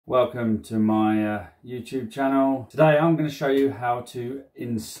Welcome to my YouTube channel. Today I'm going to show you how to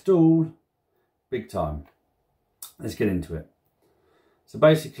install BigTime. Let's get into it. So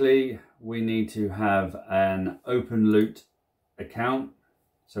basically we need to have an OpenLoot account.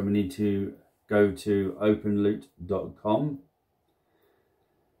 So we need to go to openloot.com,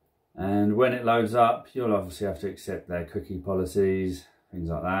 and when it loads up you'll obviously have to accept their cookie policies, things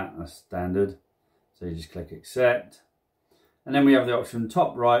like that. That's standard. So you just click accept. And then we have the option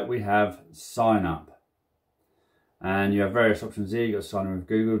top right, we have sign up. And you have various options here. You've got sign in with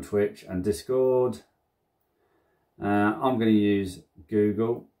Google, Twitch and Discord. I'm going to use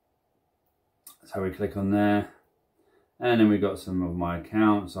Google. So we click on there. And then we've got some of my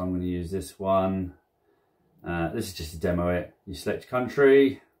accounts. I'm going to use this one. This is just to demo it. You select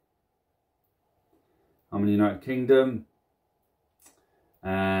country. I'm in the United Kingdom.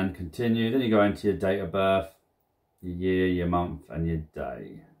 And continue. Then you go into your date of birth, your year, your month and your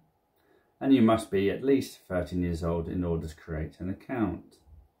day. And you must be at least 13 years old in order to create an account.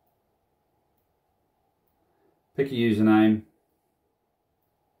 Pick a username.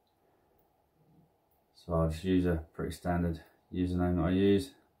 So I'll just use a pretty standard username that I use.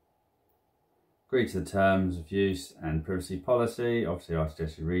 Agree to the terms of use and privacy policy. Obviously I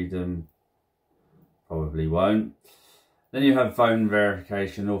suggest you read them. Probably won't. Then you have phone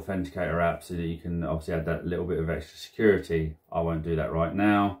verification, authenticator app, so that you can obviously add that little bit of extra security. I won't do that right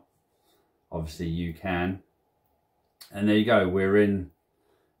now. Obviously you can. And there you go, we're in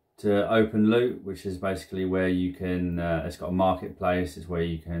to OpenLoot, which is basically where you can, it's got a marketplace, it's where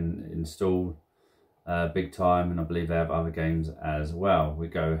you can install BigTime, and I believe they have other games as well. We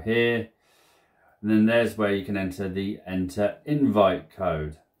go here, and then there's where you can enter the enter invite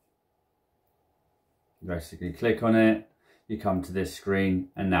code. You basically click on it. You come to this screen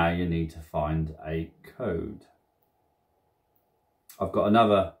and now you need to find a code. I've got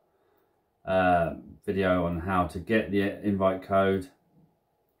another video on how to get the invite code.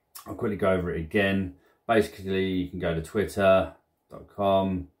 I'll quickly go over it again. Basically you can go to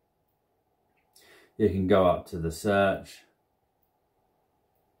twitter.com. You can go up to the search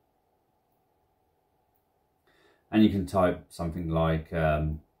and you can type something like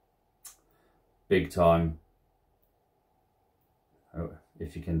BigTime.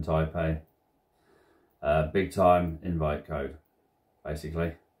 If you can type a BigTime invite code,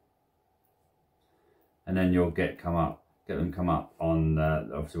 basically, and then you'll get them come up on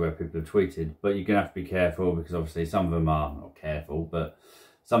obviously where people have tweeted. But you're gonna have to be careful, because obviously some of them are not careful, but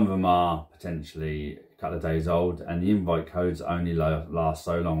some of them are potentially a couple of days old, and the invite codes only last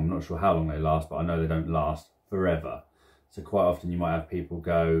so long. I'm not sure how long they last, but I know they don't last forever. So quite often you might have people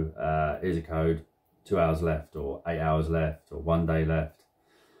go, here's a code, 2 hours left, or 8 hours left, or 1 day left,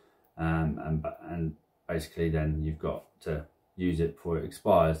 and basically then you've got to use it before it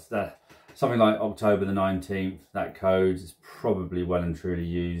expires. Something like October the 19th, that code is probably well and truly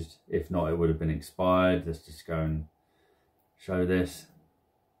used. If not, it would have been expired. Let's just go and show this.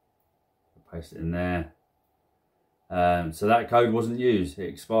 Paste it in there. So that code wasn't used, it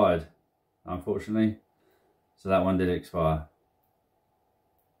expired, unfortunately. So that one did expire.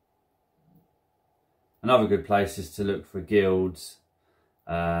 Another good place is to look for guilds.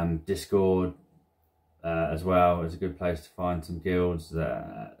 Discord as well is a good place to find some guilds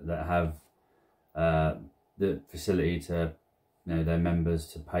that have the facility to, their members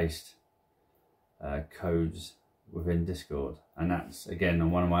to paste codes within Discord. And that's again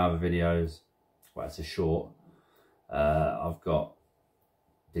on one of my other videos. Well, it's a short. I've got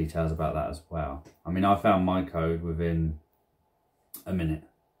details about that as well. I mean, I found my code within a minute.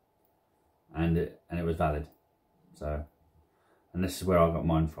 And it was valid. So, and this is where I got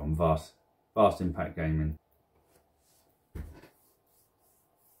mine from, Vast Impact Gaming.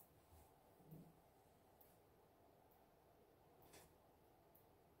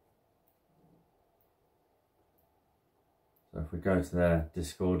 So if we go to their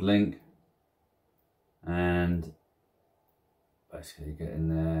Discord link and basically get in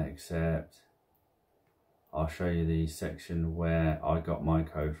there, accept, I'll show you the section where I got my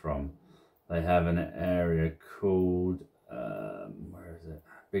code from. They have an area called, where is it?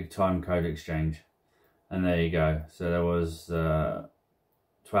 BigTime Code Exchange. And there you go. So there was 12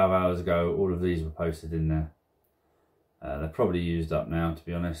 hours ago, all of these were posted in there. They're probably used up now, to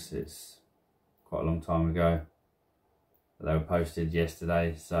be honest. It's quite a long time ago. But they were posted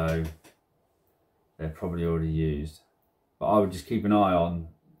yesterday, so they're probably already used. But I would just keep an eye on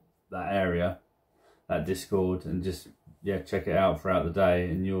that area, that Discord, and just check it out throughout the day,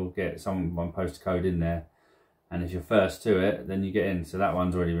 and you'll get someone post a code in there, and if you're first to it, then you get in. So that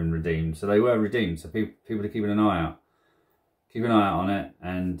one's already been redeemed. So they were redeemed, so people are keeping an eye out. keep an eye out on it,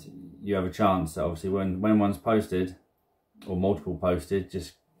 and you have a chance that obviously when one's posted, or multiple posted,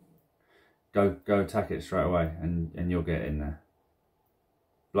 just go attack it straight away, and you'll get in there.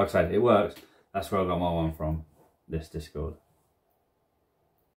 Like I said, it works. That's where I got my one from, this Discord.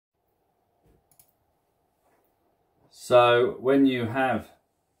 So when you have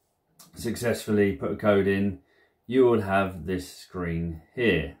successfully put a code in, you will have this screen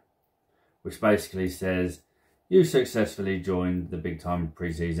here, which basically says you successfully joined the BigTime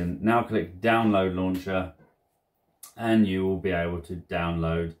preseason. Now click download launcher, and you will be able to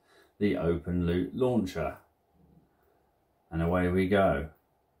download the Open Loot launcher, and away we go.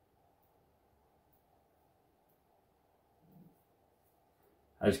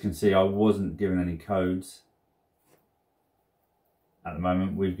 As you can see, I wasn't given any codes. At the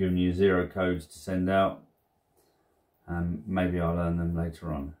moment, we've given you 0 codes to send out, and maybe I'll learn them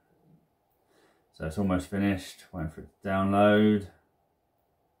later on. So it's almost finished, waiting for it to download,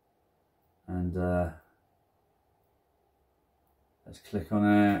 and let's click on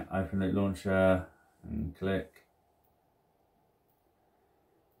it, Open Loot Launcher, and click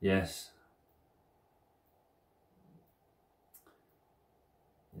yes.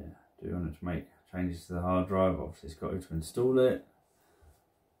 Yeah, do you want to make changes to the hard drive? Obviously it's got to install it.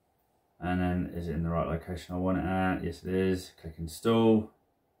 And then, is it in the right location I want it at? Yes it is. Click install.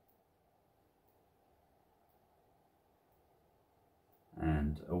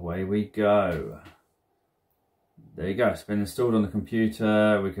 And away we go. There you go, it's been installed on the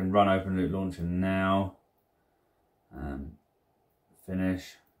computer. We can run Open Loot Launcher now.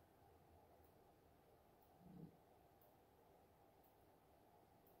 Finish.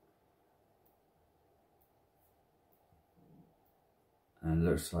 And it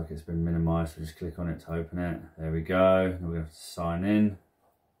looks like it's been minimized, so just click on it to open it. There we go. Now we have to sign in.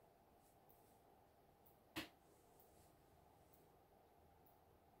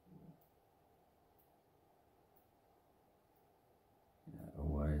 Yeah,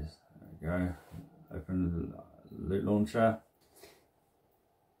 always. There we go. Open Loot Launcher.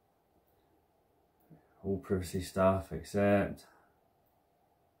 All privacy stuff, accept.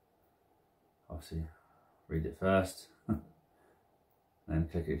 Obviously, read it first. Then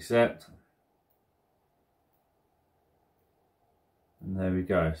click accept, and there we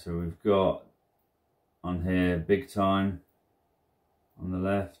go. So we've got on here BigTime on the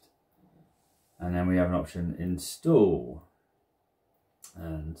left, and then we have an option install,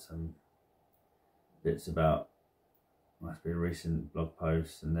 and some bits about, must be a recent blog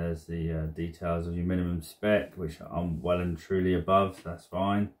post, and there's the details of your minimum spec, which I'm well and truly above, so that's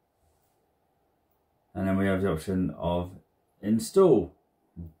fine. And then we have the option of install.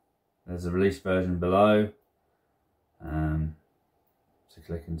 There's a release version below, so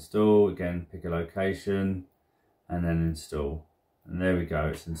click install, again pick a location and then install, and there we go,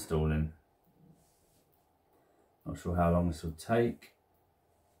 it's installing. Not sure how long this will take.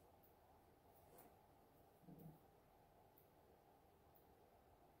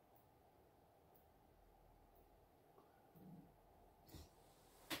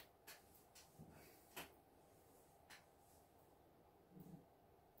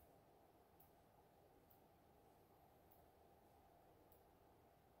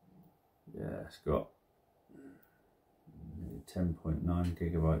 Yeah, it's got 10.9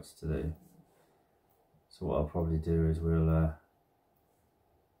 gigabytes to do. So what I'll probably do is we'll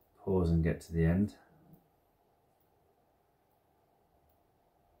pause and get to the end.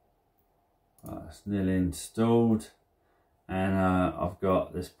 It's nearly installed, and I've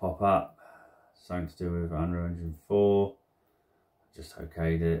got this pop up, something to do with Unreal Engine 4. Just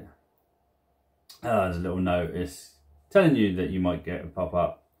okayed it. There's a little notice telling you that you might get a pop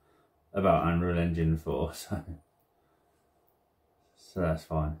up about Unreal Engine 4, so that's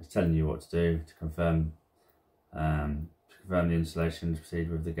fine. It's telling you what to do to confirm the installation, to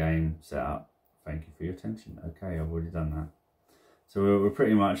proceed with the game setup. Thank you for your attention. Okay, I've already done that. So we're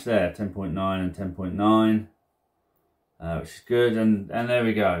pretty much there, 10.9 and 10.9, which is good, and there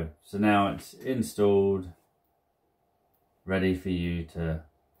we go. So now it's installed, ready for you to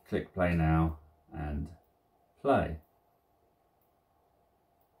click play now and play.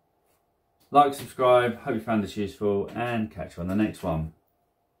 Like, subscribe, hope you found this useful, and catch you on the next one.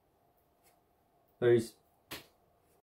 Peace.